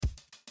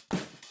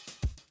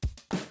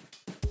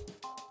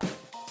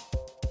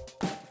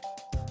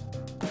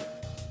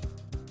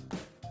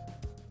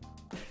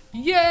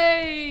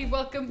Yay!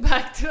 Welcome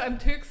back to. I'm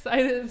too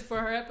excited for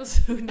our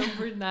episode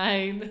number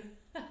 9.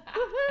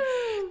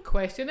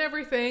 Question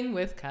everything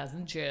with Kaz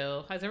and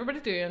Jill. How's everybody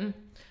doing?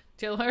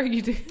 Jill, how are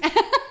you doing?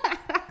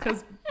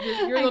 Because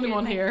you're the only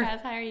one here.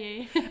 Kaz, how are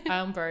you?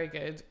 I'm very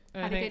good.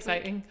 Anything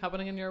exciting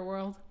happening in your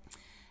world?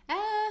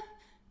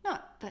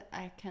 Not that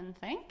I can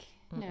think.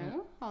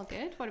 No, all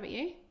good. What about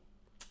you?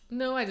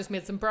 No, I just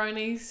made some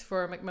brownies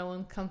for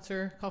Macmillan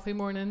Cancer Coffee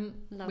Morning.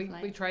 Lovely.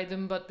 We tried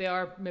them, but they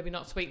are maybe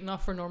not sweet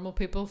enough for normal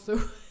people, so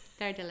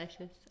They're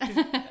delicious.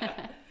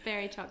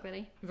 Very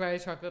chocolatey. very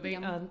chocolatey.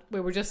 Yum. And we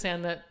were just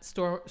saying that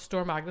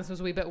Storm Agnes was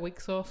a wee bit weak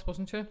sauce,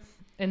 wasn't she?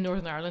 In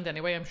Northern Ireland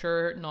anyway. I'm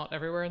sure not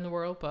everywhere in the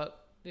world,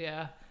 but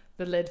yeah,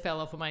 the lid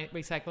fell off of my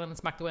recycling and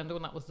smacked the window,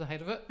 and that was the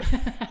height of it.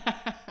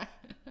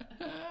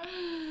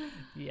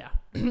 Yeah.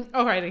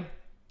 Alrighty.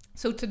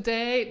 So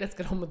today, let's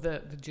get on with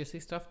the juicy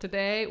stuff.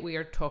 Today we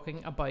are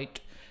talking about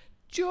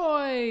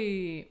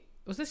joy.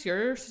 Was this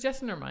your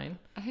suggestion or mine?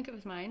 I think it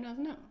was mine,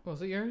 wasn't it?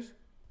 Was it yours?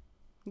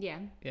 Yeah.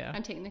 Yeah.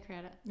 I'm taking the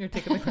credit. You're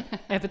taking the credit.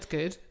 If it's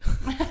good.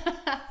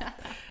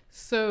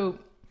 So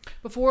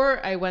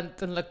before I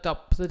went and looked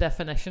up the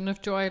definition of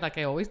joy, like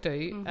I always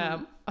do,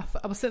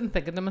 I was sitting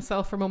thinking to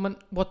myself for a moment,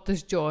 what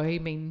does joy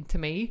mean to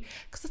me?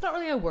 Because it's not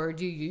really a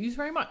word you use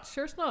very much.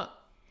 Sure, it's not.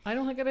 I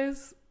don't think it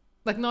is.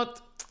 Like,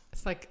 not...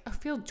 It's like, I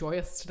feel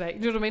joyous today. You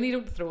know what I mean? You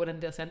don't throw it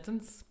into a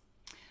sentence.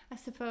 I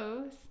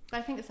suppose. But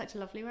I think it's such a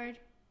lovely word.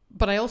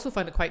 But I also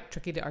find it quite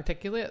tricky to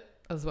articulate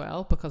as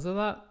well because of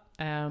that.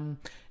 In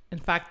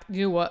fact,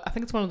 you know what? I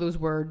think it's one of those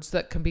words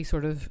that can be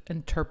sort of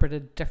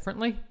interpreted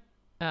differently.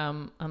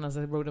 And as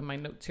I wrote in my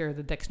notes here,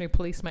 the dictionary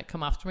police might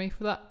come after me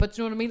for that. But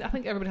you know what I mean? I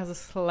think everybody has a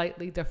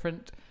slightly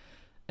different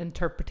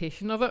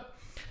interpretation of it.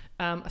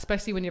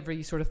 Especially whenever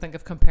you sort of think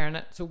of comparing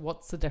it. So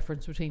what's the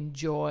difference between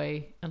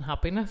joy and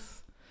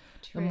happiness?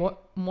 True.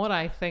 And what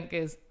I think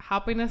is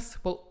happiness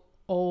won't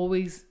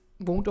always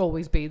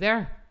be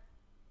there.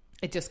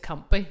 It just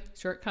can't be.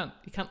 Sure, it can't.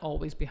 You can't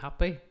always be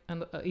happy,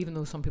 and even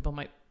though some people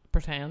might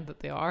pretend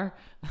that they are,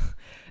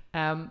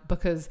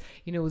 because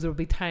you know there will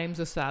be times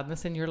of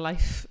sadness in your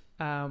life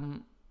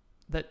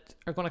that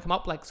are going to come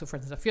up. Like, so for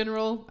instance, a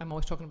funeral. I'm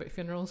always talking about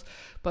funerals,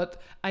 but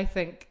I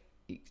think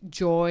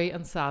joy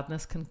and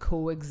sadness can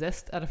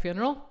coexist at a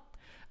funeral.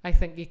 I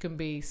think you can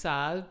be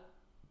sad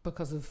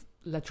because of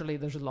literally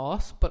there's a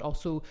loss, but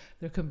also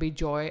there can be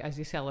joy as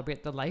you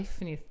celebrate the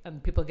life,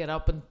 and people get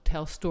up and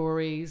tell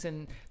stories,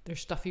 and there's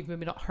stuff you've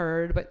maybe not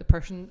heard about the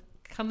person.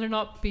 Can there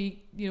not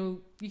be, you know,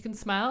 you can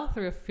smile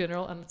through a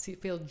funeral and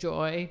feel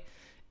joy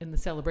in the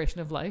celebration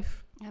of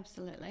life?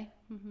 Absolutely.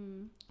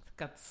 Mm-hmm.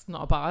 That's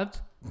not a bad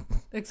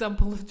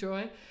example of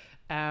joy.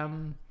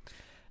 And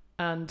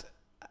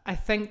I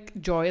think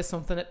joy is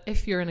something that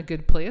if you're in a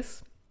good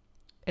place,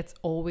 it's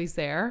always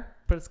there,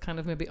 but it's kind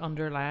of maybe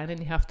underlying and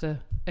you have to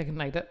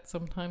ignite it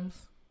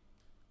sometimes.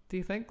 Do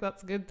you think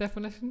that's a good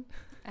definition?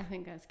 I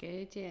think that's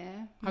good,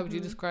 yeah. How would you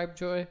describe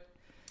joy?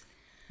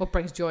 What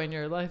brings joy in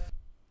your life?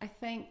 I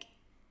think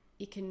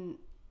you can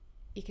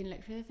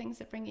look for the things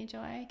that bring you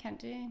joy,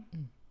 can't you?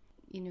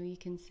 You know, you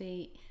can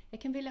see, it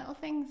can be little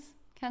things,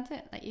 can't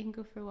it? Like you can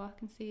go for a walk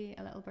and see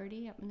a little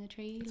birdie up in the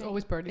tree. It's like,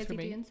 always birdies for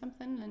me. doing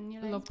something and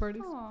you're I like, love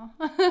birdies. Aw.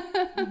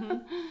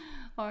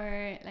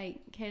 Or like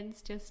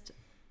kids just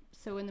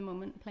so in the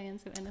moment playing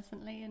so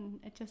innocently, and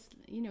it just,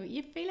 you know,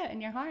 you feel it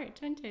in your heart,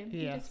 don't you? Yes.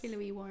 You just feel a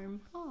wee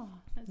warm. Oh,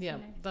 that's Yeah, so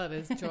nice. that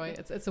is joy.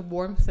 It's a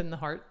warmth in the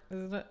heart,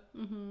 isn't it?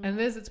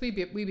 And it's wee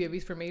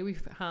babies for me.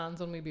 We've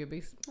hands on wee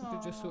babies. They're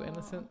just so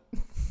innocent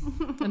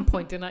and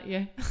pointing at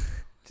you.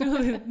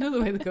 Do you know the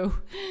way to go?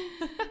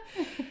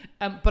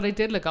 But I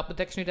did look up the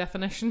dictionary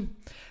definition.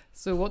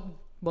 So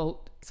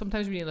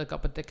sometimes when you look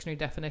up a dictionary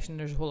definition,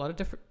 there's a whole lot of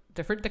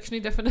different dictionary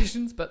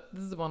definitions, but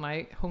this is the one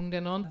I honed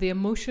in on. The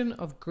emotion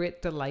of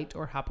great delight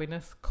or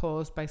happiness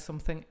caused by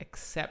something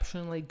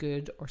exceptionally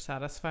good or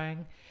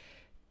satisfying,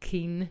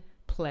 keen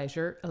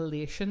pleasure,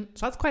 elation.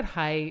 So that's quite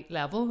high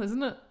level,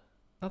 isn't it?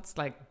 That's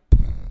like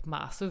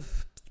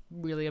massive,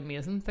 really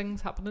amazing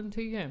things happening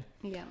to you.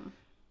 Yeah.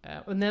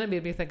 And then it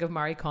made me think of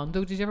Marie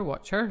Kondo. Did you ever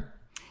watch her?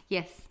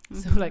 Yes.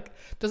 So like,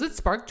 does it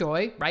spark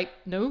joy? Right?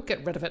 No,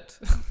 get rid of it.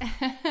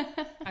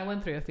 I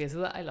went through a phase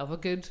of that. I love a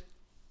good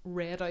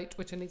read out,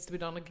 which it needs to be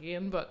done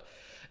again. But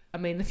I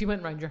mean, if you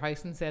went around your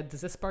house and said,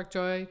 does this spark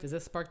joy? Does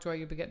this spark joy?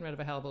 You'd be getting rid of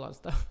a hell of a lot of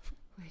stuff.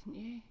 Wouldn't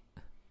you?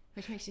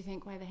 Which makes you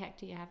think, why the heck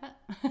do you have it?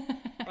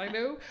 I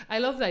know. I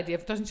love the idea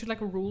of, doesn't she like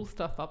roll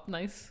stuff up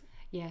nice?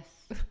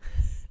 Yes.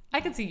 I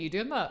can see you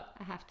doing that.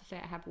 I have to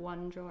say, I have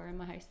one drawer in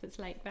my house that's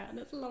like that, and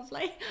it's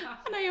lovely.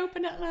 And I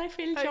open it and I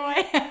feel joy.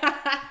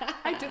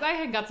 I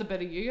think that's a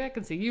bit of you. I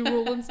can see you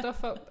rolling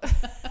stuff up.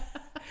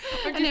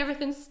 And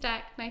everything's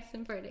stacked nice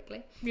and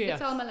vertically. Yeah.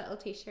 It's all my little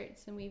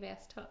t-shirts and wee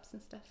vest tops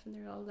and stuff, and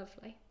they're all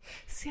lovely.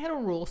 See, I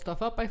don't roll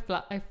stuff up. I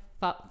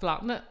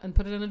flatten it and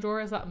put it in a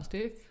drawer. Is that a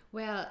mistake?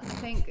 Well, I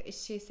think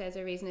she says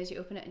the reason is you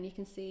open it and you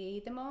can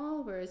see them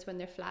all, whereas when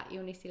they're flat, you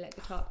only see like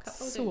the top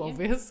couple. So don't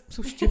obvious.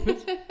 So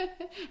stupid.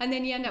 And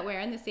then you end up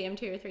wearing the same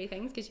 2 or 3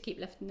 things because you keep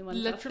lifting the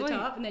ones off the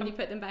top, and then you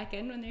put them back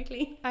in when they're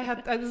clean.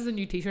 This is a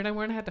new t-shirt I'm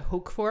wearing. I had to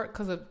hoke for it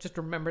because I just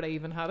remembered I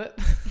even had it.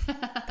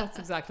 That's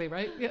exactly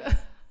right. Yeah.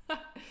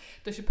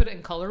 Does she put it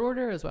in colour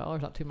order as well, or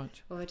is that too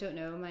much? Oh, I don't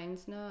know.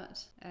 Mine's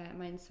not.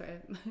 Mine's sort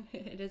of,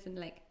 it is in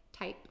like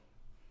type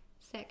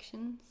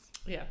sections.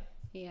 Yeah.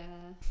 Yeah.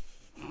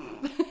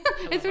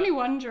 It's only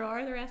one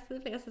drawer, the rest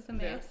of the place is a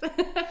mess.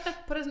 Yeah.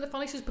 But isn't it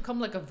funny, she's become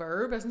like a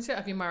verb, isn't she?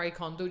 If you marry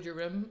condoed your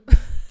room.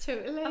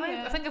 Totally. And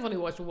I think I've only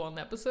watched one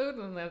episode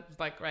and then it's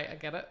like, right, I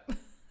get it.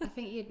 I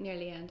think you'd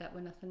nearly end up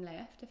with nothing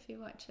left if you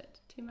watch it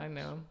too much. I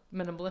know.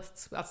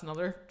 Minimalists, that's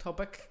another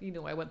topic. You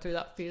know, I went through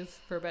that phase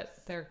for a bit.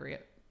 They're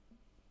great.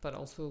 But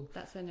also...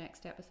 That's the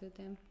next episode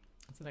then.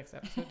 That's the next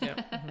episode, yeah.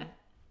 Mm-hmm.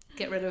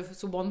 Get rid of...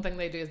 So one thing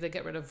they do is they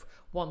get rid of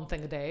one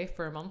thing a day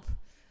for a month.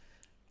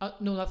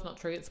 No, that's not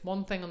true. It's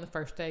one thing on the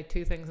first day,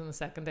 2 things on the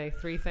second day,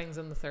 3 things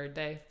on the third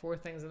day, 4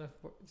 things on the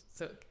fourth.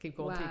 So keep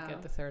going till you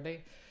get the third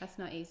day. That's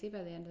not easy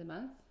by the end of the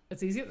month.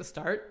 It's easy at the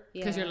start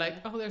because you're like,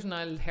 oh, there's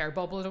now a hair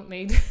bubble I don't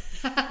need.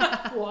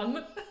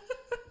 One.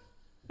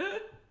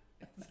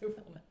 So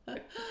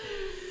funny.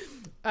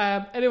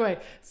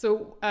 Anyway,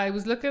 so I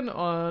was looking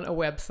on a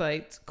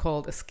website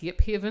called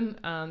Escape Haven,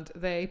 and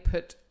they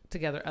put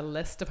together a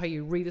list of how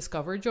you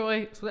rediscover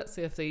joy. So let's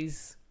see if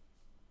these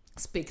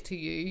speak to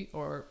you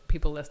or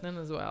people listening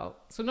as well.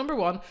 So number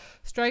 1,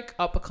 strike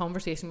up a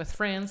conversation with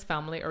friends,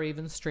 family, or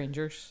even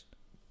strangers.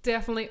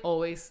 Definitely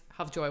always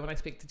have joy when I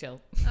speak to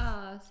Jill.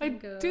 Oh, so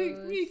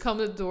do. You come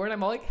to the door and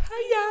I'm all like,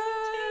 hiya!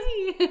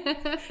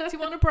 Do you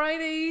want a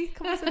brownie?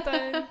 Come and sit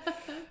down.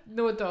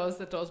 No, it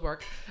does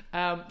work.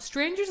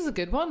 Strangers is a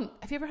good one.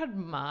 Have you ever had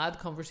mad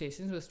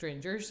conversations with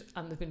strangers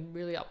and they've been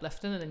really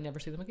uplifting and then you never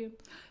see them again?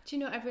 Do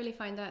you know, I've really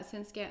found that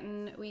since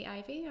getting wee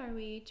Ivy, our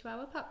wee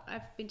Chihuahua pup.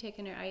 I've been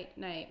taking her out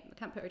now. I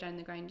can't put her down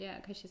the ground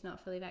yet because she's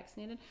not fully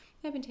vaccinated.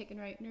 I've been taking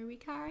her out in her wee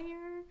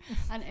carrier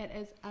and it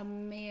is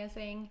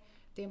amazing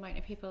the amount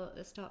of people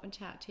that stop and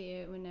chat to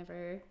you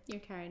whenever you're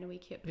carrying a wee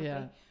cute puppy.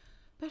 Yeah.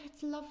 But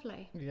it's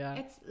lovely. Yeah.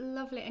 It's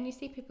lovely. And you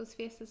see people's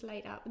faces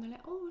light up and they're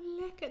like, oh,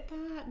 look at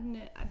that.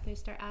 And they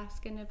start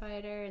asking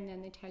about her and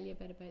then they tell you a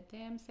bit about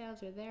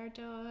themselves or their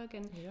dog.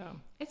 And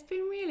it's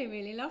been really,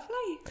 really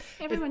lovely.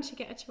 Everyone should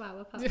get a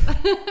Chihuahua pup.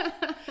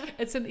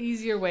 It's an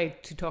easier way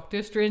to talk to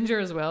a stranger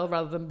as well,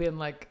 rather than being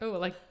like, oh, I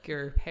like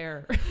your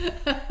hair.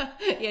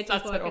 Yeah,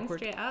 just walking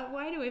straight up.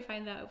 Why do we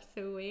find that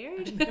so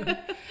weird?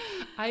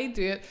 I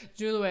do it.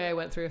 Do you know the way I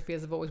went through a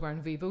phase of always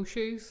wearing Vivo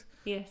shoes?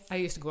 Yes. I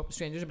used to go up to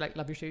strangers and be like,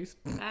 love your shoes.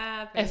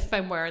 If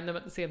I'm wearing them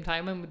at the same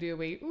time and we do a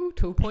wee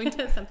toe point.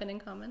 Something in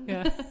common.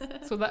 Yeah.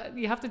 So that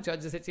you have to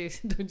judge the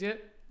situation, don't you?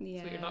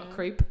 Yeah. So you're not a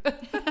creep.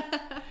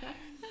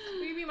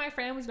 Will you be my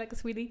friend? Would you like a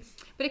sweetie?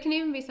 But it can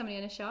even be somebody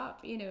in a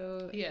shop, you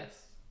know. Yes.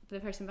 The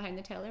person behind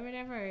the till or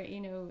whatever,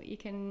 you know, you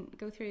can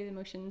go through the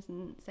motions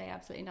and say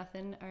absolutely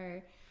nothing,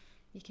 or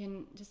you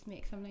can just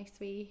make some nice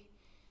wee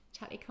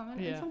chatty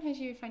comment. And sometimes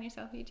you find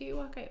yourself, you do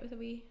walk out with a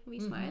wee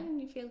smile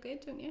and you feel good,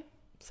 don't you?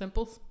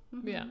 Simples.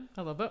 Yeah,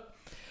 I love it.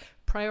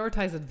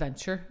 Prioritize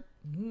adventure.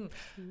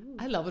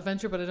 I love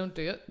adventure, but I don't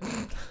do it.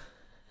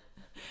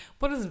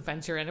 What is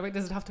adventure anyway?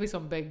 Does it have to be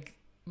some big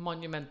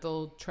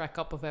monumental trek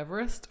up of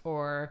Everest,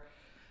 or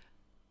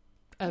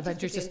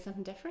adventure just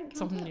something different,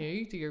 something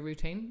new to your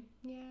routine?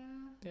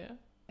 Yeah.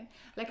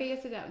 Like I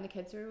used to do that when the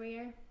kids were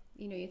away.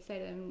 You know, you'd say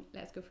to them,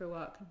 let's go for a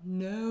walk.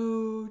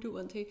 No, don't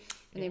want to.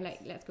 And they'd be like,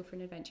 let's go for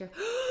an adventure.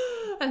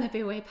 And they'd be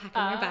away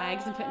packing their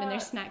bags and putting in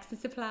their snacks and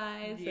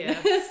supplies.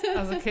 Yes.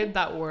 As a kid,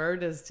 that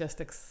word is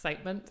just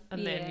excitement.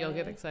 And then you'll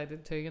get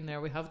excited too. And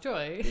there we have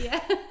joy. Yeah.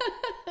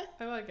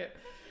 I like it.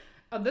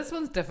 And this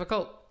one's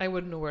difficult. I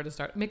wouldn't know where to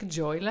start. Make a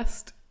joy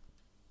list.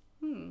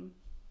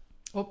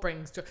 What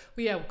brings joy?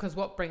 Well, yeah, because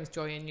what brings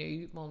joy in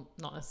you will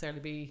not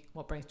necessarily be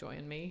what brings joy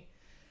in me.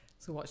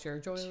 So what's your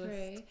joy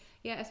list?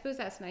 Yeah, I suppose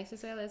that's nice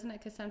as well, isn't it?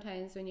 Because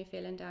sometimes when you're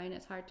feeling down,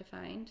 it's hard to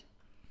find.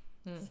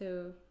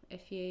 So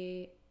if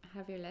you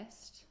have your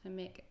list and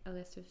make a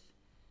list of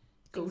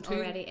things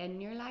already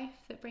in your life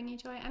that bring you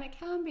joy, and it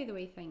can be the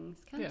wee things,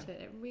 can't it?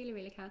 It really,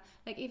 really can.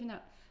 Like even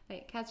that,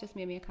 like Kaz just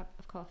made me a cup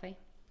of coffee.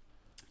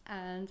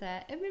 And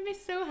it made me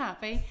so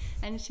happy,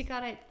 and she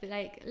got out the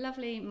like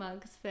lovely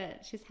mugs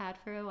that she's had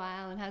for a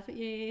while and hasn't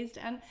used,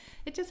 and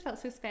it just felt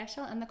so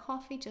special, and the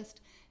coffee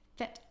just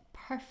fit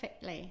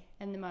perfectly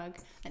in the mug,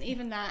 and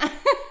even that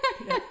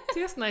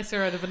just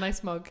nicer out of a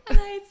nice mug. And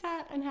I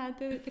sat and had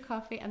the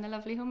coffee and the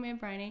lovely homemade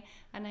brownie,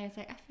 and I was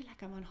like, I feel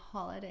like I'm on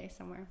holiday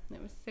somewhere, and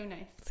it was so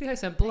nice. See how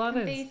simple that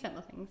is. Be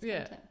simple things.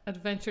 Yeah,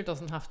 adventure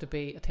doesn't have to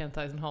be a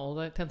 £10,000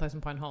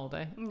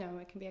 holiday. No,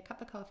 it can be a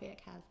cup of coffee at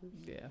Kaz's.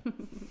 Yeah.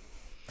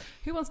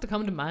 Who wants to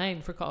come to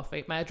mine for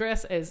coffee? My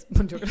address is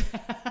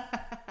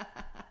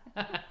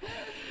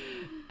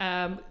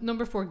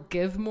number 4,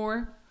 give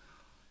more.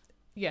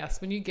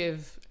 yes, when you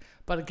give,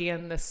 but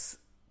again, this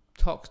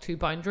talks to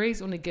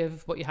boundaries. Only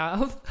give what you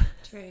have.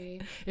 True.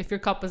 If your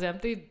cup is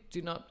empty,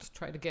 do not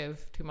try to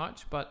give too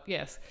much. But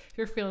yes, if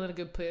you're feeling in a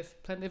good place,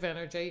 plenty of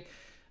energy,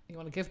 you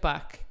want to give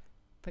back,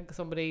 think of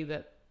somebody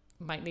that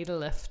might need a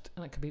lift,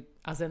 and it could be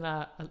as in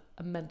a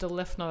mental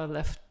lift, not a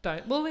lift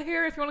down. Well,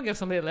 here, if you want to give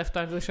somebody a lift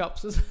down to the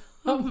shops as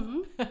well.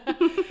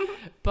 Mm-hmm.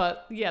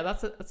 But yeah,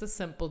 that's a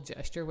simple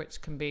gesture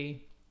which can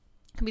be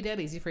dead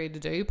easy for you to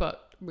do,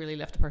 but really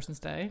lift a person's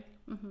day.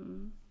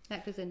 Mm-hmm.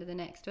 That goes into the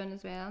next one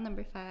as well.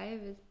 Number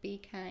 5 is be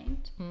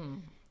kind.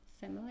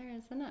 Similar,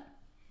 isn't it?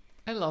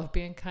 I love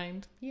being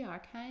kind. You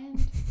are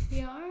kind.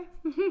 You are.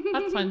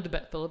 That sounded a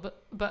bit full of it,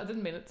 but I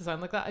didn't mean it to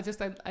sound like that.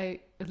 I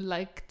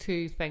like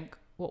to think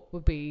what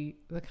would be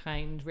the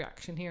kind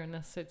reaction here in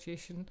this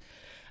situation.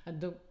 And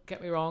don't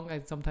get me wrong, I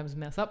sometimes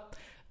mess up,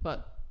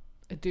 but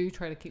I do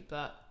try to keep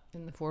that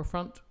in the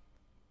forefront.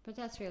 But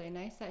that's really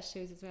nice. That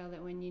shows as well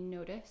that when you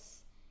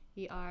notice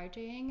you are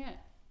doing it,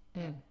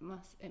 it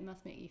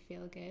must make you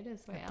feel good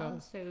as well. It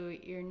does. So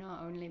you're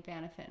not only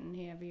benefiting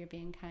whoever you're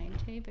being kind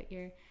to, but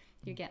you're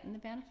getting the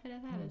benefit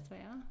of that as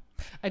well.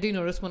 I do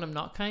notice when I'm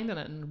not kind, and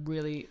it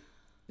really,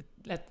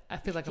 I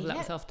feel like I've let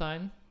myself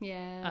down.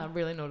 Yeah. I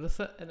really notice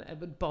it, and it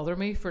would bother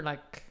me for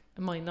like,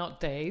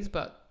 not days,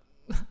 but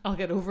I'll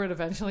get over it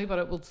eventually. But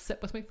it will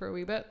sit with me for a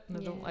wee bit, and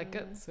I don't like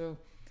it. So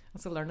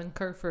that's a learning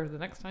curve for the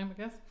next time,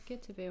 I guess.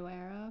 Good to be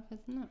aware of,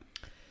 isn't it?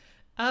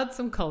 Add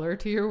some colour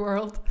to your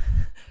world.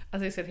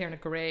 As I sit here in a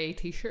grey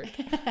t-shirt,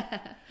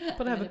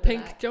 but I have a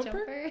pink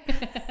jumper.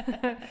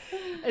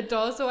 It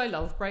does, so I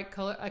love bright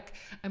colour.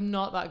 I'm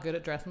not that good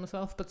at dressing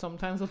myself, but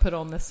sometimes I'll put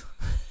on this.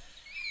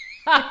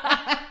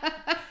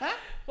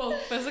 Well,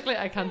 physically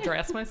I can't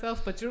dress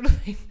myself, but you know what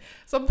I mean?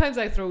 Sometimes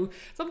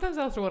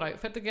I'll throw an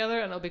outfit together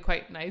and it'll be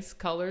quite nice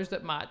colours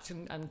that match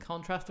and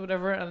contrast or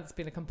whatever, and it's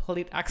been a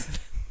complete accident.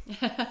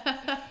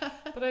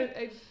 But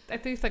I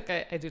do think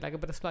I do like a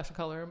bit of splash of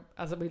colour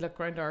as we look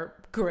around our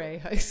grey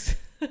house.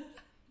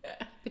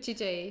 But you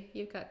do.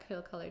 You've got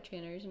cool coloured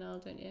trainers and all,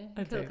 don't you?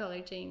 I cool do.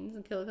 coloured jeans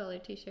and cool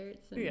coloured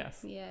t-shirts. And Yes.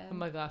 Yeah. And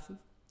my glasses.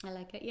 I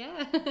like it.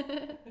 Yeah.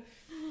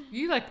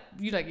 You like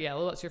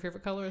yellow. That's your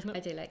favourite colour, isn't it? I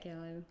do like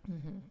yellow.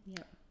 Mm-hmm.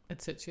 Yep.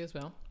 It suits you as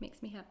well.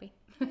 Makes me happy.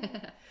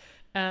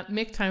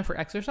 Make time for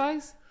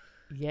exercise.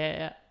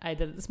 Yeah, I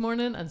did it this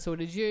morning, and so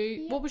did you.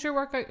 Yeah. What was your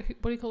workout?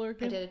 What do you call it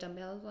again? I did a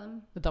dumbbells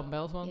one. The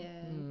dumbbells one.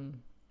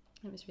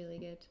 Yeah. It was really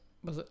good.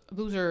 Was it?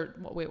 Those are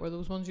what weight were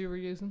those ones you were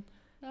using?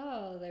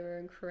 Oh, they were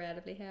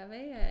incredibly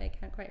heavy. I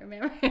can't quite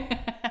remember.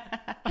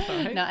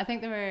 Right. No, I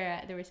think they were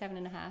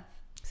 7.5.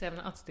 7.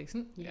 That's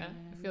decent. Yeah,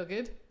 I feel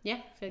good. Yeah,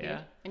 feel good.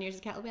 Yeah. And yours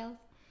is kettlebells?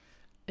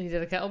 And you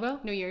did a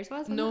kettlebell? No, yours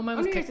was. No, mine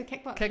was yours was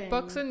kickboxing.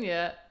 Kickboxing.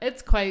 Yeah,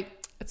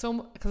 it's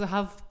almost because I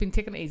have been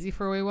taking it easy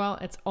for a wee while.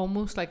 It's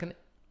almost like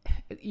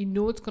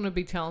it's going to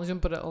be challenging,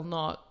 but it'll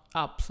not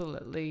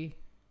absolutely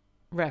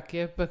wreck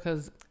you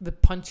because the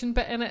punching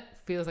bit in it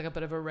feels like a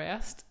bit of a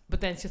rest. But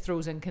then she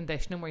throws in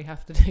conditioning where you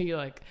have to do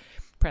like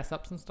press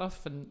ups and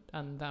stuff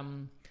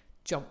and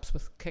jumps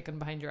with kicking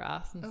behind your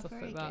ass and stuff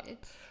like that. Good.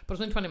 But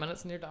it's only 20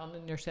 minutes and you're done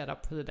and you're set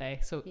up for the day.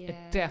 So it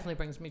definitely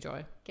brings me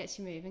joy. Gets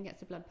you moving, gets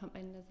the blood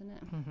pumping, doesn't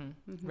it?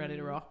 Mm-hmm. Ready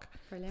to rock.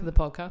 Brilliant. For the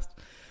podcast.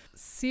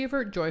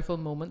 Savor joyful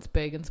moments,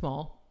 big and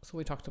small. So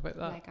we talked about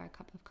that. Like our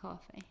cup of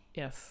coffee.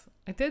 Yes,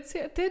 I did see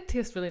it did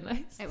taste really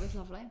nice. It was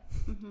lovely.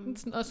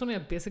 Mm-hmm. It's only a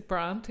basic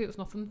brand too. It's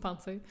nothing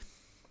fancy.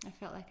 I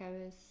felt like I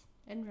was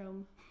in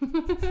Rome.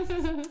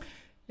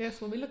 Yes,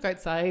 when we look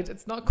outside,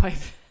 it's not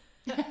quite.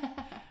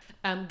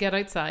 Get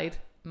outside,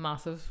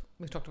 massive.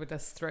 We've talked about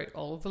this throughout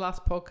all of the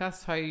last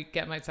podcasts. How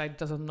getting outside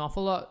does an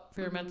awful lot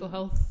for your mental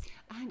health.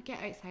 And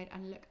get outside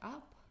and look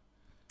up.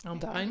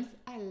 And down.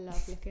 I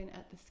love looking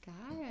at the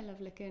sky. I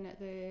love looking at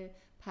the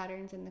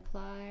patterns in the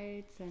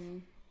clouds,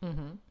 and I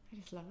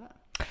just love it.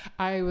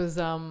 I was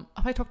have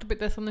I talked about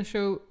this on the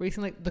show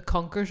recently? The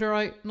conkers are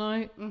out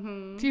now.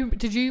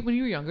 Did you when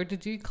you were younger?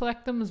 Did you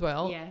collect them as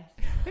well? Yes.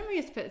 Remember we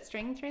used to put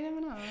string through them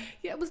and all.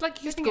 Yeah, it was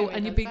like you used to go go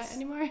and you'd be.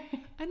 Anymore.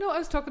 I know. I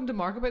was talking to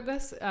Mark about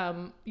this.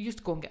 You used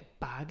to go and get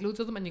bag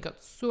loads of them, and you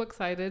got so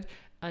excited.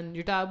 And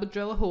your dad would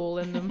drill a hole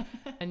in them,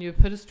 and you would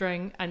put a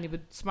string, and you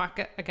would smack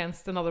it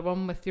against another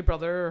one with your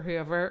brother or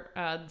whoever,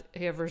 and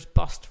whoever's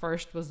bust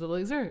first was the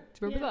loser. Do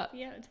you remember that?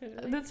 Yeah,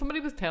 totally. And then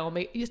somebody was telling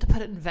me you used to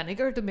put it in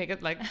vinegar to make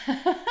it like.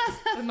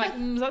 I'm like,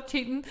 is that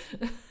cheating?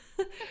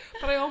 But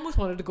I almost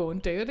wanted to go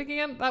and do it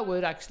again. That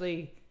would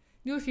actually,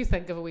 if you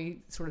think of a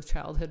wee sort of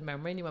childhood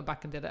memory and you went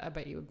back and did it, I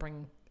bet you would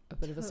bring a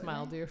bit of a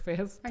smile to your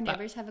face. Our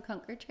neighbours have a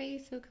conker tree,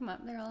 so come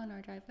up. They're all in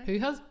our driveway. Who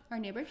has? Our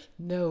neighbours.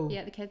 No.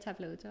 Yeah, the kids have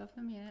loads of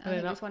them. Yeah,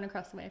 and there's one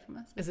across the way from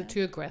us. Is it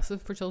too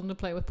aggressive for children to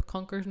play with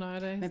conkers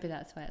nowadays? Maybe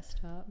that's why it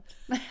stopped.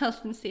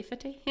 Health and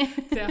safety.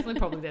 Definitely,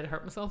 probably did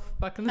hurt myself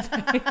back in the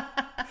day.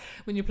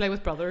 When you play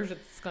with brothers,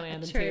 it's going to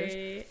end in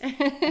tears.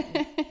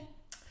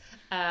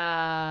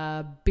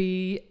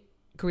 Be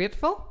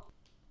grateful.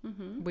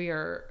 We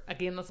are,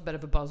 again, that's a bit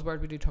of a buzzword.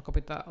 We do talk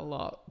about that a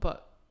lot,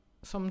 but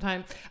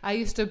sometimes I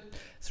used to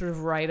sort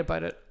of write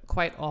about it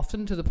quite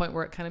often to the point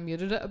where it kind of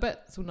muted it a bit.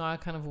 So now I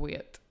kind of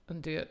wait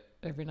and do it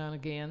every now and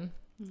again.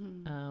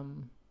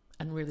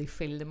 and really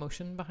feel the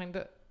emotion behind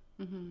it,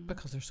 Mm-hmm.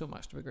 because there's so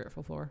much to be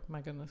grateful for.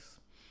 My goodness.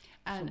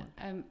 And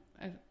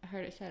I've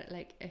heard it said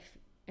like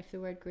if the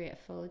word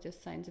grateful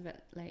just sounds a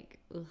bit like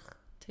ugh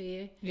to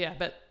you. Yeah,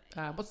 but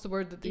what's the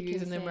word that they You use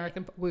can in the say-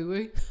 American woo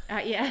woo?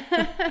 Yeah.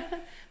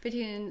 But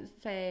you can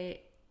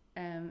say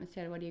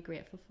instead of what are you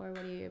grateful for,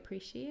 what do you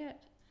appreciate?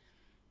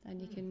 And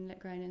you can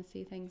look around and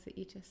see things that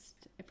you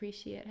just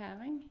appreciate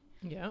having.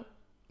 Yeah.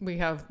 We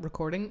have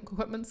recording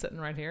equipment sitting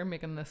right here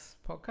making this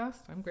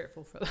podcast. I'm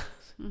grateful for that.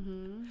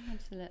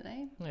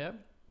 Absolutely. Yeah.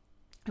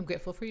 I'm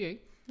grateful for you.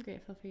 I'm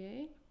grateful for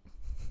you.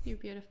 Your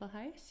beautiful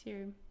house,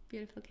 your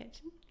beautiful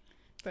kitchen.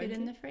 Thank Food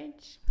in you. the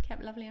fridge,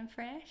 kept lovely and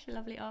fresh, a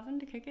lovely oven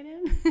to cook it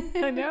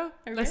in. I know.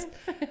 A List,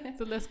 roof.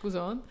 the list goes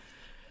on.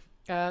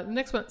 The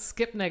next one,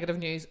 skip negative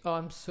news.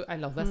 Oh, I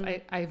love this.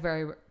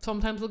 I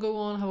sometimes will go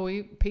on, have a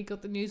wee peek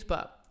at the news,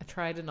 but I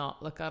try to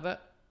not look at it.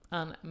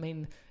 And I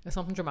mean, if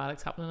something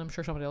dramatic's happening, I'm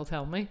sure somebody will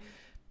tell me.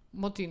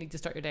 What do you need to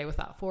start your day with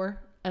that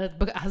for? And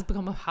it has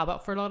become a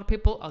habit for a lot of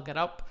people. I'll get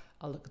up,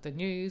 I'll look at the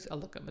news, I'll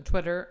look at my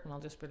Twitter, and I'll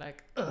just be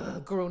like,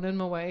 groaning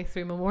my way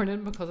through my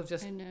morning because of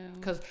just... I know.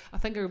 Because I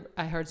think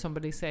I heard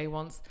somebody say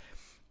once,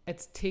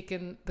 it's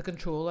taken the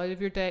control out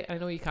of your day. I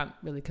know you can't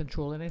really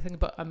control anything,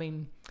 but I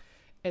mean,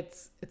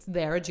 it's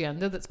their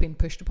agenda that's being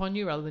pushed upon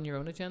you rather than your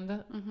own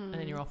agenda, and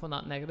then you're off on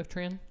that negative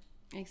train.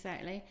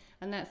 Exactly.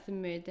 And that's the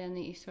mood then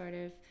that you sort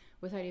of,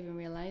 without even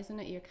realising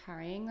it, you're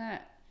carrying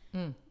that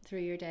through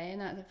your day,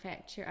 and that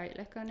affects your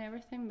outlook on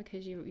everything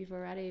because you've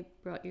already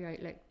brought your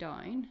outlook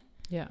down.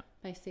 Yeah.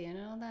 By saying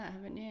all that,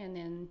 haven't you? And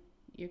then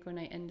you're going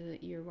out into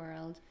your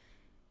world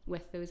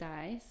with those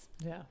eyes.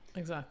 Yeah,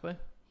 exactly.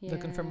 Yeah.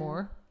 Looking for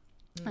more.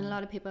 And a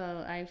lot of people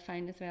I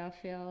find as well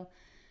feel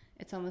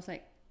it's almost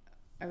like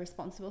a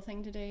responsible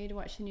thing to do to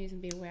watch the news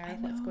and be aware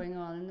of what's going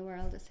on in the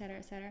world, etc.,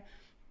 etc.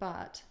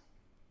 But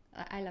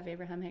I love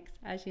Abraham Hicks,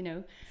 as you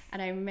know,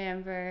 and I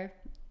remember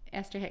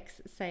Esther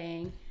Hicks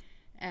saying,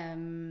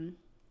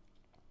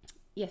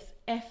 yes,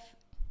 if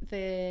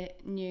the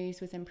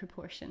news was in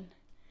proportion.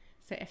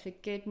 So if the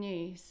good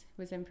news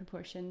was in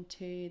proportion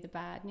to the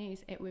bad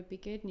news, it would be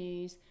good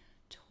news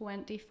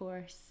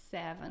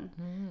 24/7.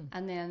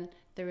 And then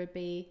there would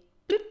be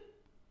bloop,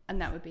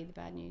 and that would be the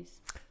bad news.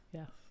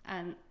 Yeah.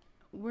 And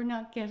we're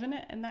not given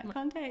it in that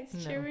context. No,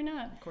 sure we're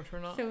not. Of course we're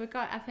not. So we've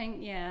got, I think,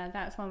 yeah,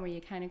 that's one where you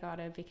kind of got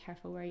to be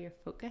careful where your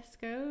focus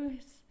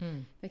goes.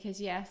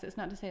 Because yes, it's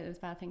not to say that those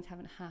bad things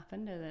haven't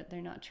happened or that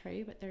they're not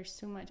true, but there's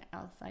so much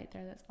else out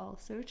there that's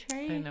also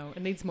true. I know.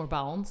 It needs more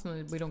balance,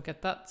 and we don't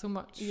get that so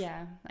much.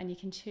 Yeah, and you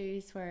can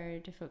choose where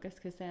to focus,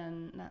 because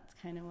then that's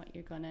kind of what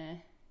you're going to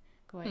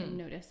go out and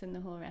notice in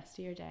the whole rest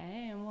of your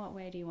day. And what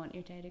way do you want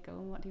your day to go,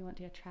 and what do you want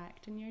to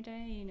attract in your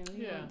day? You know,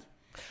 you want...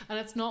 And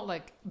it's not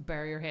like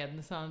bury your head in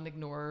the sand and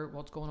ignore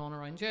what's going on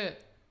around you.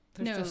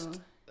 There's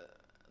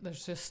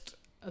just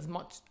as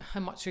much. How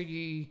much are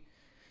you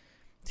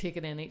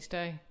taking in each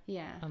day?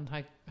 Yeah. And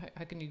how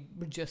can you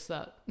reduce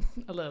that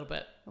a little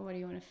bit? Well, what do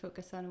you want to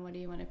focus on, and what do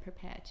you want to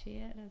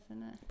perpetuate,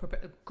 isn't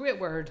it? Great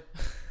word.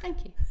 Thank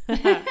you.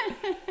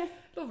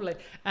 Lovely.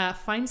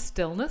 Find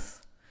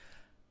stillness.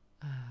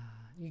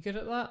 You good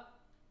at that?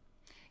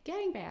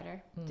 Getting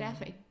better.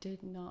 Definitely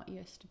did not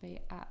used to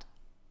be at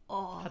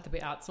all. Had to be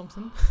at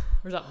something.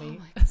 Or is that me?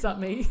 my Is that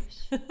me?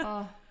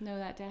 Oh, no,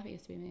 that definitely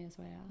used to be me as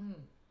well.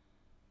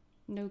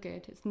 No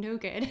good. It's no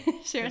good.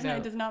 Sure as No.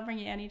 it does not bring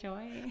you any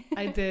joy.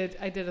 I did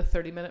a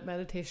 30-minute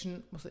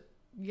meditation. Was it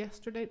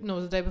yesterday? No, it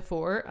was the day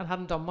before, and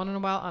hadn't done one in a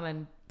while, and I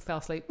fell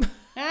asleep.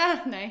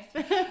 Ah, nice.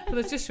 But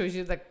it just shows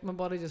you, like, my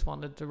body just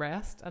wanted to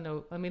rest. I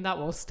mean, that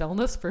was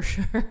stillness for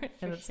sure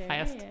in its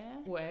highest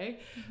way.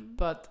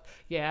 But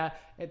yeah,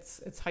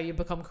 it's how you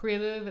become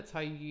creative. It's how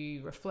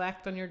you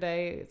reflect on your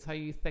day. It's how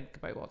you think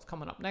about what's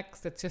coming up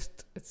next.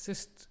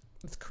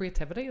 It's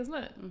creativity, isn't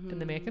it? In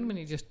the making, when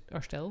you just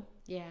are still.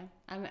 Yeah,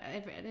 and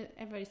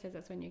everybody says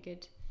that's when your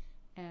good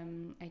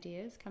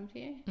ideas come to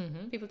you.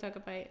 People talk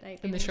about like In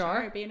being the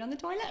shower? or being on the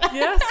toilet.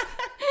 Yes.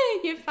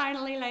 You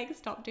finally like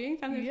stopped doing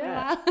something for a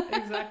Yeah, while.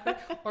 exactly.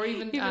 Or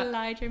even You've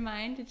allowed your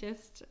mind to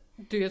just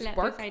do its let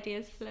work. those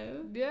ideas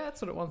flow. Yeah,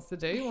 that's what it wants to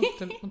do.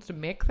 It wants to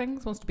make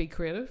things, wants to be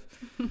creative.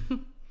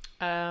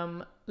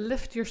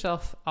 Lift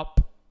yourself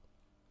up.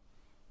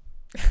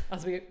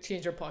 As we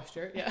change our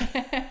posture,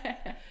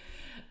 yeah.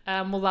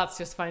 Well, that's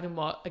just finding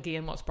what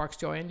sparks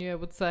joy in you, I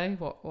would say.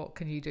 What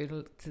can you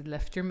do to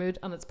lift your mood?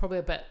 And it's probably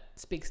a bit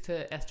speaks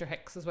to Esther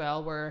Hicks as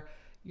well, where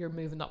you're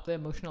moving up the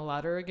emotional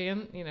ladder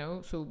again, you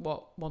know. So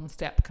what one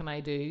step can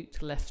I do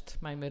to lift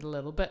my mood a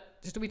little bit?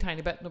 Just a wee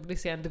tiny bit.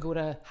 Nobody's saying to go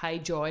to high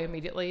joy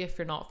immediately if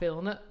you're not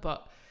feeling it,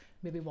 but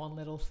maybe one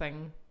little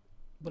thing,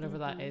 whatever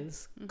that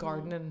is,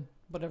 gardening,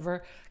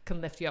 whatever,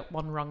 can lift you up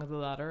one rung of the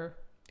ladder.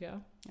 Yeah.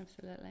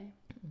 Absolutely.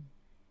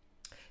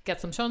 Get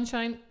some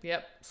sunshine.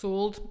 Yep.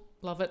 Sold.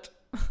 Love it.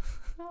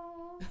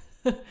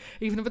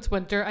 Even if it's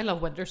winter. I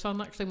love winter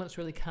sun, actually, when it's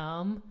really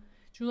calm.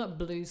 Do you know that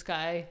blue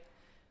sky?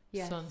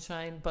 Yes.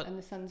 Sunshine, but And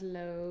the sun's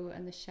low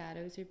and the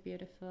shadows are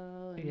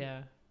beautiful. And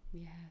yeah,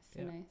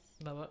 so nice.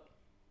 love it.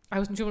 I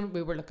wasn't sure when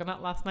we were looking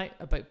at last night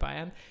about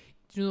buying.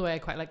 Do you know the way I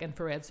quite like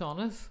infrared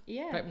saunas?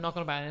 Yeah. Right, I'm not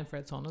going to buy an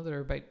infrared sauna.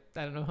 They're about,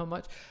 I don't know how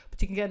much.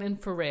 But you can get an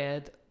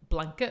infrared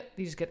blanket.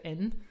 You just get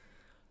in.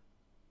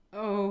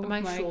 Oh, And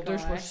my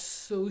shoulders were gosh.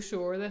 so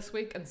sore this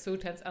week and so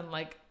tense. And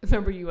like,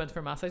 remember you went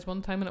for a massage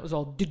one time and it was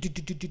all do, do,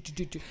 do, do, do,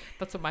 do, do.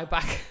 That's what my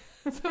back...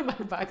 That's what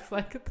my back's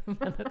like at the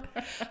minute.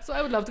 So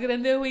I would love to get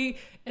into a wee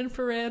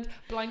infrared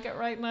blanket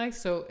right now.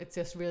 So it's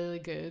just really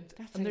good.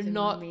 That And they're sounds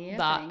not amazing.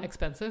 that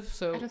expensive.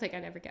 So I don't think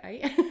I'd ever get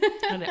out.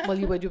 and it, well,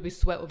 you would. You'd be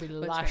sweat would be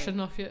That's lashing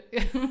off you.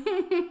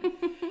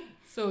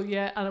 So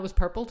yeah, and it was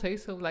purple too.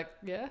 So like,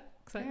 yeah,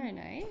 exciting. Very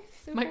nice.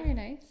 So Might- very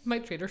nice.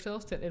 Might treat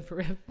ourselves to an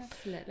infrared.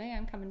 Absolutely.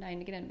 I'm coming down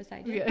to get in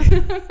beside you. Yeah.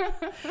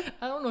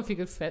 I don't know if you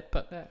could fit,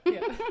 but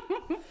yeah.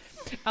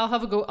 I'll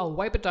have a go. I'll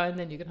wipe it down,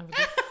 then you can have a go.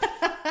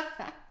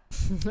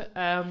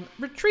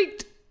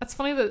 Retreat. It's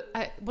funny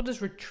that what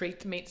does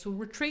retreat mean? So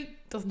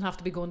retreat doesn't have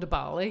to be going to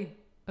Bali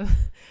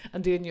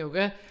and doing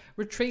yoga.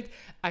 Retreat,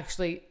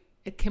 actually,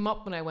 it came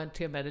up when I went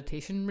to a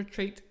meditation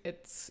retreat.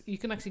 You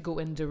can actually go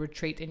into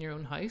retreat in your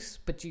own house,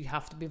 but you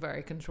have to be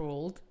very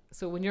controlled.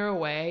 So when you're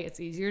away, it's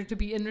easier to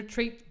be in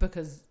retreat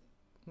because,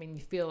 I mean,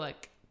 you feel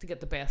like to get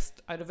the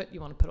best out of it,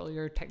 you want to put all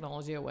your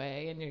technology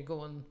away and you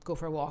go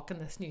for a walk in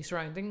this new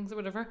surroundings or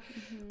whatever.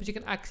 Mm-hmm. But you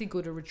can actually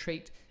go to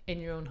retreat in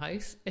your own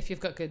house if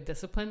you've got good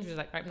discipline. You're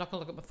like, right, I'm not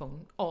going to look at my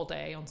phone all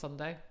day on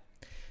Sunday.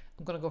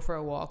 I'm going to go for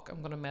a walk. I'm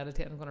going to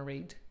meditate. I'm going to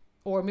read.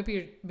 Or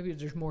maybe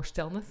there's more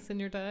stillness in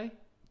your day.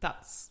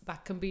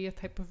 That can be a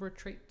type of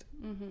retreat.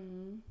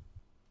 Mm-hmm.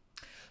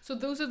 So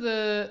those are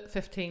the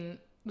 15.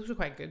 Those are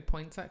quite good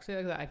points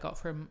actually that I got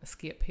from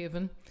Escape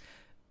Haven.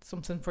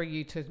 Something for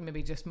you to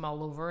maybe just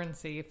mull over and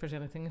see if there's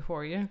anything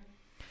for you.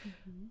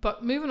 Mm-hmm.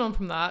 But moving on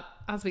from that,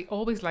 as we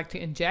always like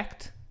to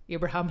inject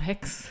Abraham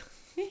Hicks.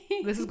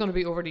 This is going to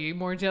be over to you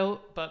more,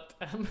 Jill, but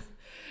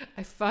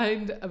I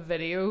found a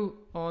video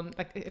on,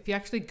 like, if you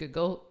actually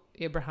Google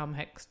Abraham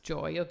Hicks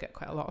joy, you'll get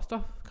quite a lot of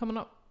stuff coming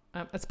up.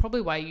 It's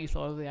probably why you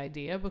thought of the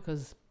idea,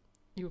 because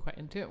you were quite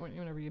into it, weren't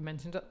you, whenever you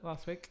mentioned it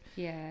last week?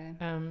 Yeah.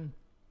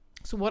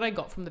 So what I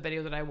got from the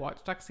video that I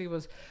watched actually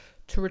was,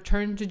 to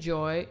return to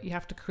joy, you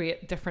have to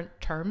create different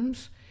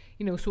terms.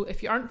 You know, so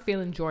if you aren't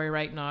feeling joy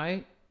right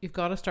now, you've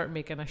got to start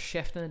making a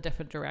shift in a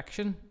different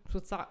direction. So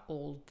it's that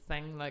old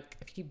thing, like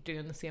if you keep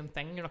doing the same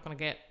thing, you're not going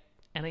to get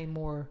any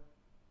more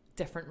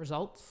different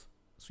results.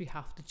 So you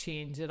have to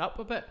change it up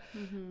a bit.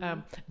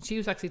 Mm-hmm. She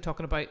was actually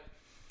talking about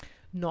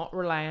not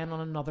relying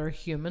on another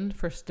human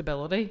for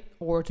stability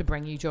or to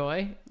bring you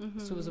joy. Mm-hmm.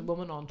 So there was a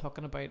woman on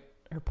talking about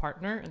her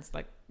partner, and it's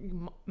like,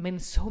 I mean,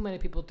 so many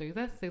people do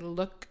this. They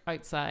look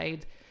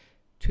outside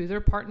to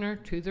their partner,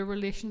 to their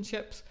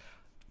relationships,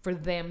 for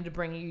them to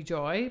bring you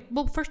joy.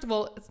 Well, first of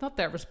all, it's not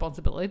their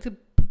responsibility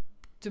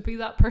to be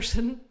that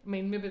person. I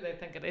mean, maybe they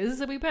think it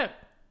is a wee bit,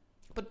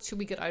 but should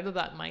we get out of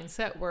that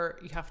mindset where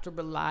you have to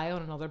rely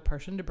on another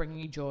person to bring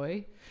you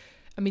joy?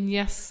 I mean,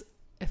 yes,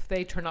 if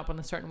they turn up in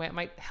a certain way, it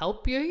might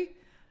help you,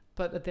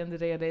 but at the end of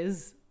the day, it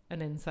is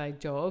an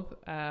inside job.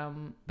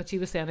 But she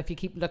was saying if you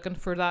keep looking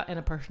for that in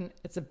a person,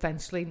 it's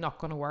eventually not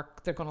going to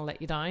work. They're going to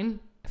let you down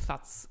if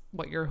that's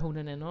what you're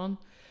honing in on.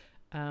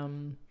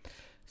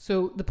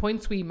 So the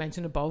points we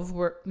mentioned above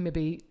were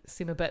maybe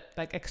seem a bit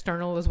like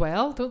external as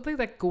well, don't they?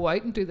 Like, go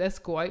out and do this,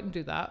 go out and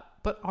do that.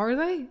 But are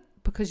they?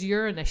 Because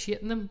you're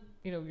initiating them.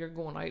 You know, you're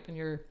going out and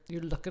you're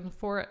looking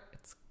for it.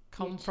 It's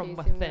come from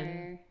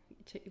within.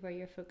 Where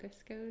your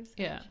focus goes.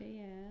 Yeah. Actually,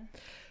 yeah.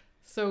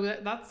 So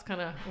that's kind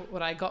of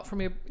what I got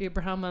from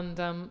Abraham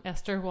and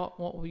Esther.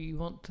 What would you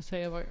want to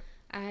say about?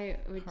 I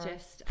would her?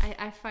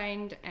 I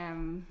find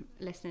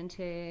listening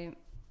to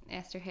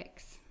Esther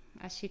Hicks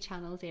as she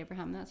channels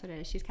Abraham, that's what it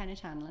is. She's kind of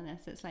channeling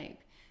this. It's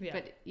like, Yeah.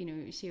 but you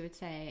know, she would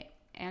say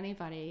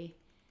anybody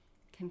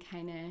can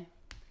kind of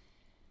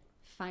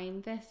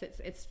find this.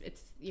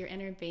 It's your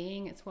inner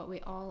being. It's what we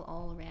all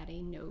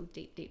already know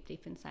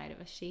deep inside of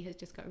us. She has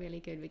just got really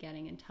good with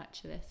getting in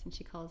touch with this, and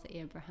she calls it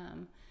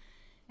Abraham.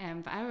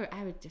 But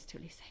I would just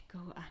totally say, go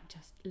and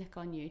just look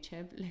on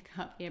YouTube, look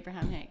up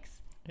Abraham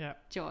Hicks. Yeah.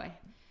 Joy.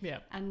 Yeah.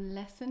 And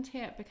listen to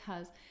it,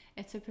 because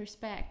it's a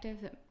perspective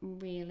that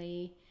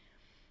really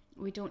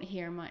we don't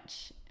hear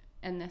much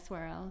in this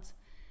world,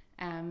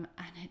 and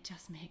it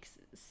just makes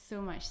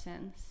so much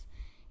sense,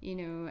 you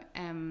know.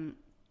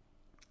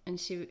 And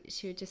she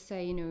would just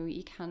say, you know,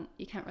 you can't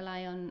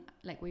rely on,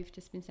 like we've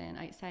just been saying,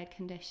 outside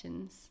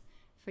conditions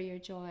for your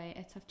joy.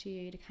 It's up to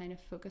you to kind of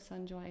focus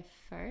on joy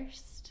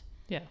first.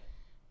 Yeah.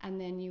 And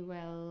then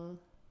you'll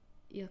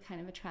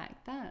kind of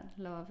attract that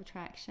law of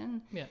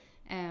attraction. Yeah.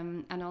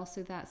 And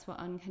also that's what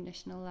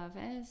unconditional love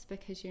is,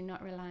 because you're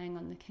not relying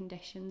on the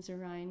conditions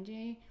around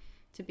you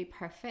to be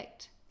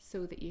perfect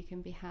so that you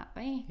can be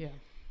happy. Yeah.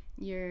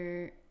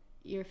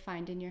 You're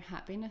finding your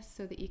happiness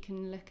so that you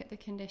can look at the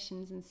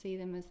conditions and see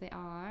them as they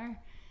are,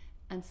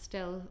 and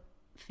still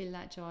feel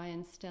that joy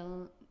and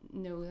still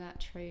know that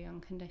true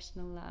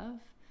unconditional love.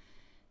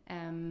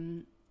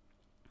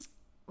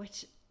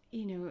 Which,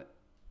 you know,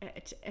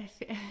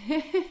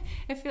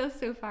 it feels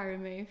so far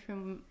removed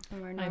from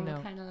our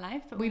normal kind of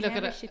life. But we look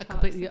at it a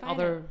completely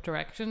other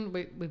direction.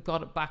 We've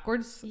got it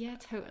backwards. Yeah,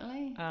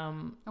 totally.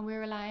 And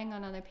we're relying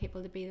on other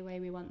people to be the way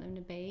we want them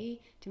to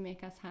be to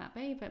make us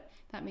happy. But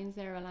that means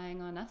they're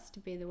relying on us to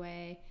be the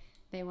way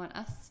they want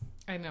us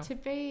to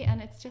be,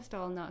 and it's just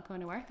all not going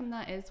to work. And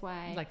that is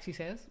why, like she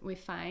says, we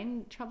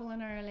find trouble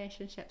in our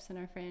relationships and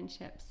our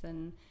friendships,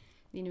 and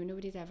you know,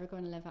 nobody's ever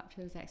going to live up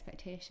to those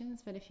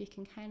expectations. But if you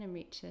can kind of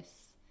reach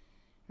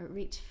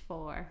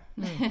for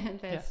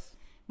this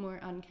more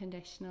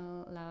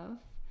unconditional love,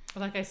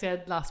 like I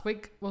said last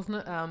week,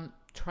 wasn't it,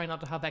 try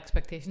not to have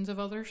expectations of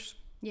others.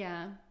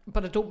 Yeah,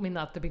 but I don't mean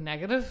that to be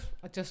negative.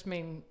 I just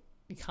mean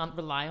you can't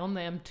rely on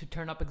them to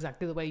turn up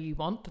exactly the way you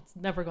want. It's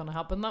never going to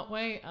happen that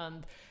way,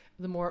 and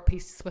the more at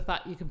peace with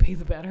that you can be,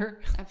 the better.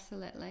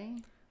 Absolutely.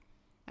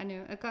 I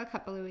know, I've got a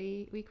couple of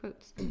wee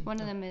quotes. One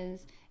of them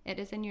is, "It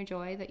is in your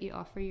joy that you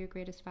offer your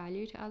greatest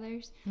value to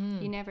others.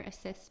 You never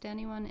assist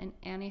anyone in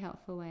any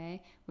helpful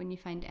way when you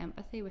find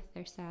empathy with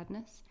their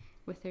sadness,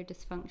 with their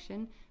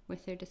dysfunction,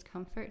 with their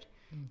discomfort.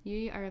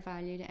 You are a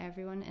value to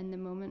everyone in the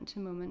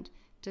moment-to-moment,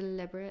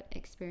 deliberate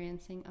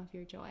experiencing of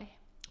your joy."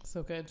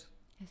 So good.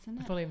 Isn't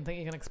it? I don't even think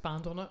you can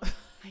expand on it.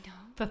 I know.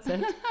 That's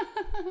it.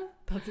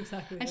 That's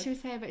exactly it. I should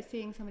say about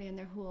seeing somebody in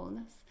their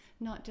wholeness,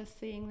 not just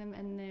seeing them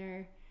in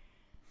their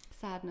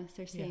sadness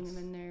or seeing them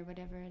in their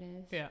whatever it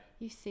is. Yeah.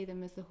 You see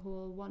them as the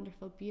whole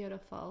wonderful,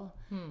 beautiful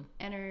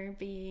inner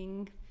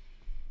being,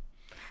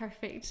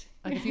 perfect.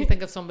 Like if you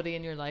think of somebody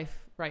in your life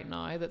right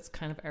now that's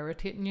kind of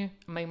irritating you,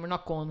 I mean, we're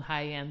not going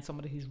high end,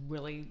 somebody who's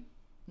really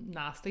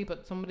nasty,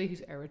 but somebody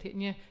who's irritating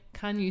you,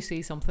 can you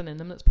see something in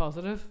them that's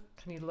positive?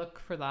 Can you look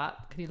for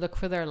that? Can you look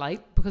for their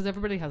light? Because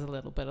everybody has a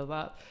little bit of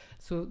that.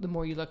 So the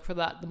more you look for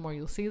that, the more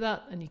you'll see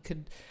that, and you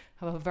could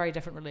have a very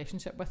different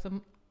relationship with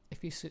them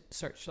if you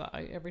search that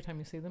out every time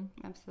you see them.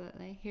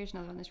 Absolutely. Here's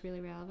another one that's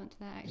really relevant to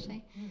that,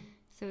 actually.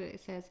 So it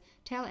says,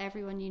 "Tell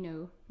everyone you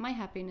know, my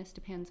happiness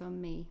depends on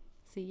me,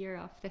 so you're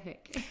off the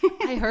hook."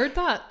 I heard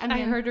that. And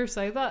I heard her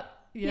say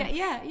that. Yeah.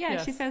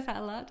 Yes. She says that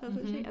a lot,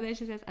 doesn't she? And then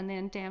she says, "And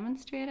then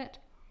demonstrate it."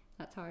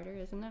 That's harder,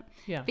 isn't it?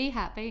 Yeah. "Be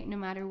happy no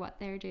matter what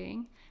they're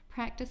doing.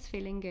 Practice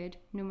feeling good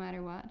no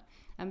matter what.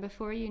 And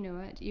before you know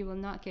it, you will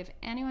not give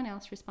anyone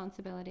else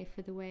responsibility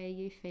for the way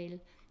you feel.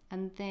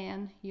 And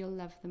then you'll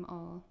love them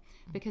all.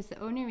 Because the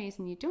only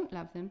reason you don't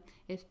love them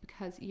is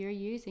because you're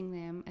using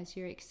them as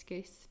your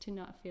excuse to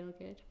not feel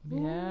good."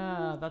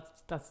 Yeah,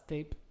 that's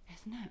deep.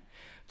 Isn't it?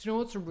 Do you know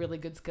what's a really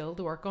good skill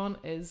to work on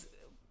is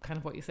kind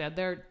of what you said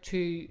there,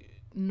 to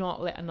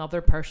not let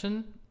another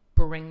person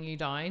bring you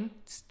down,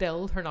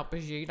 still turn up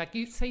as you. Like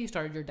you say you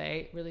started your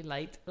day really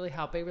light, really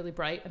happy, really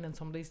bright, and then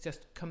somebody's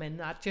just come in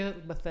at you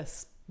with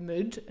this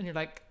mood and you're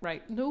like,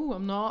 right, no,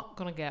 I'm not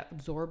gonna get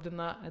absorbed in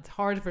that. It's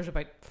hard if there's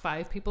about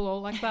 5 people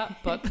all like that,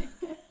 but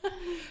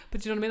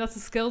but you know what I mean, that's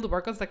a skill to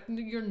work on. It's like,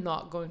 you're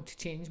not going to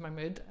change my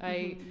mood.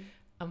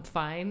 I'm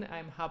fine,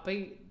 I'm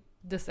happy.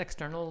 This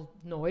external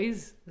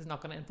noise is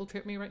not going to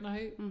infiltrate me right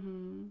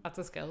now. That's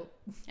a skill.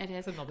 It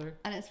is. It's another,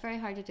 and it's very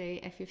hard to do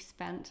if you've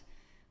spent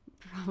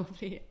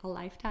probably a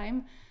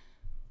lifetime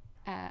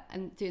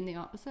and doing the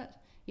opposite,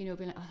 you know,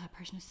 being like, "Oh, that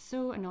person is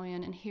so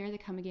annoying, and here they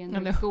come again,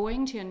 they're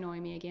going to annoy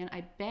me again.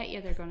 I bet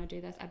you they're going to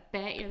do this, I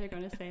bet you they're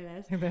going to say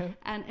this."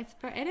 And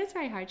it is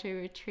very hard to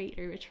retreat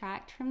or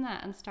retract from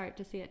that and start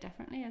to see it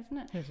differently, isn't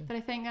it? But I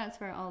think that's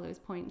where all those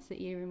points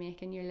that you were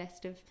making, your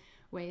list of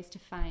ways to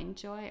find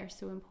joy, are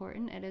so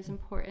important. It is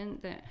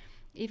important that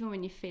even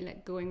when you feel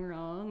it going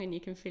wrong and you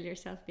can feel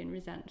yourself being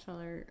resentful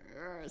or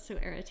so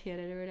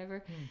irritated or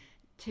whatever,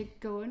 to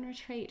go and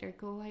retreat or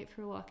go out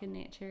for a walk in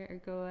nature or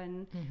go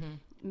and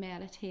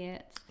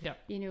meditate.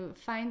 You know,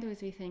 find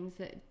those wee things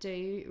that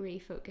do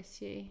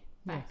refocus you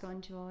back on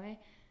joy,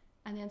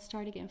 and then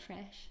start again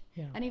fresh.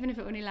 And even if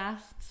it only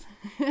lasts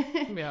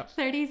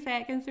 30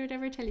 seconds or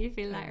whatever till you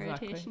feel that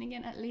irritation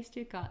again, at least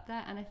you've got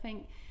that. And I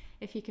think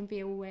if you can be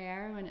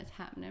aware when it's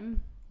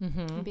happening,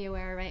 be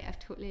aware, right, I've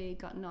totally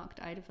got knocked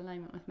out of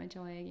alignment with my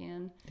joy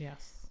again.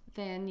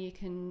 Then you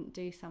can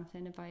do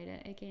something about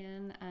it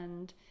again,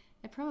 and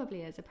it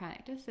probably is a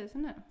practice,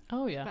 isn't it?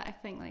 Oh yeah. But I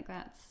think like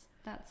that's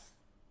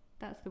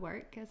the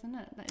work, isn't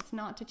it? That it's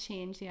not to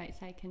change the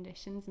outside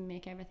conditions and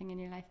make everything in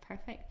your life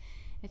perfect.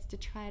 It's to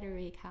try to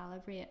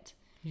recalibrate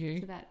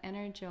to that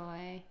inner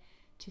joy,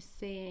 to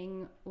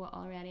seeing what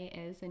already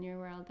is in your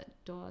world that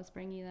does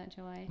bring you that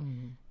joy,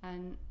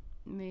 and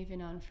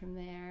moving on from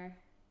there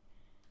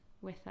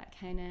with that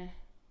kind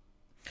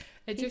of...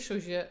 It just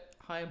shows you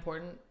how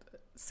important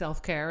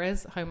self-care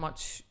is, how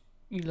much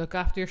you look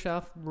after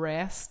yourself,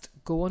 rest,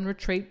 go and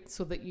retreat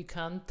so that you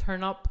can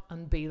turn up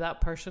and be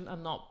that person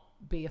and not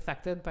be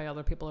affected by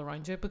other people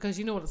around you. Because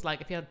you know what it's like,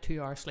 if you had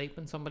 2 hours sleep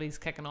and somebody's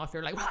kicking off,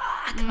 you're like,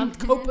 I can't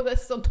cope with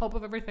this on top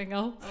of everything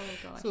else.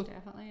 Oh gosh, so,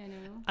 definitely, I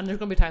know. And there's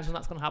going to be times when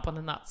that's going to happen,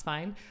 and that's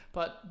fine.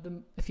 But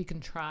if you can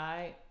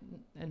try,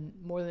 and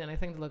more than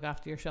anything, to look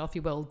after yourself,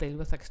 you will deal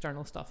with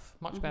external stuff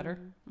much better.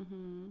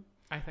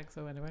 I think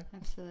so anyway.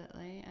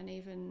 Absolutely. And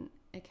even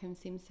it can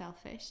seem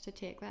selfish to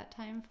take that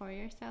time for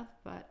yourself,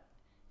 but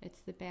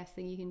it's the best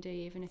thing you can do,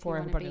 even if For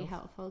you want to be everybody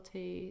else. helpful to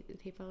the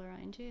people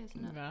around you,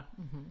 isn't it? Yeah.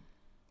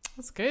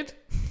 That's good.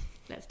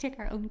 Let's take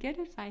our own good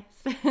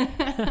advice.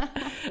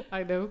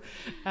 I know.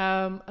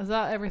 Is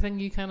that everything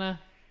you kind of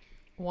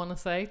want to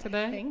say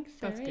today? I think so.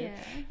 That's good. Yeah.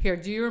 Here,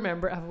 do you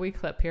remember? I have a wee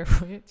clip here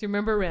for you. Do you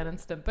remember Ren and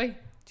Stimpy?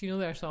 Do you know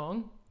their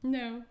song?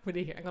 No. What do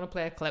you hear? I'm gonna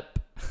play a clip.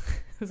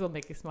 This will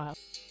make you smile.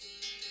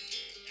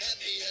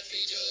 Happy,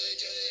 happy, joy,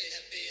 joy,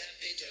 happy,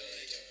 happy,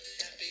 joy, joy,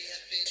 happy,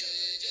 happy,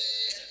 joy, joy,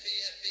 happy,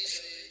 happy,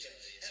 joy,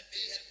 joy,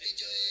 happy, happy,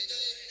 joy,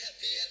 joy,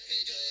 happy, happy,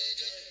 joy,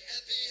 joy,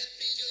 happy,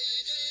 happy, joy,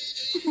 joy,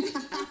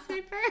 joy.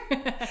 Super.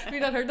 Have you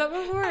not heard that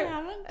before? I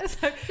haven't.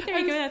 It's like, There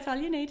you go. That's all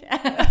you need.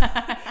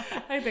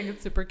 I think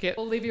it's super cute.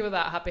 We'll leave you with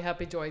that happy,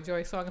 happy, joy,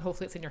 joy song, and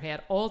hopefully it's in your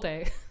head all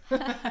day.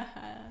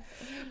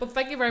 But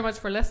thank you very much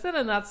for listening,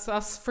 and that's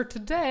us for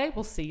today.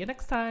 We'll see you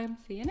next time.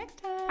 See you next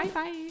time. Bye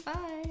bye.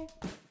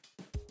 Bye.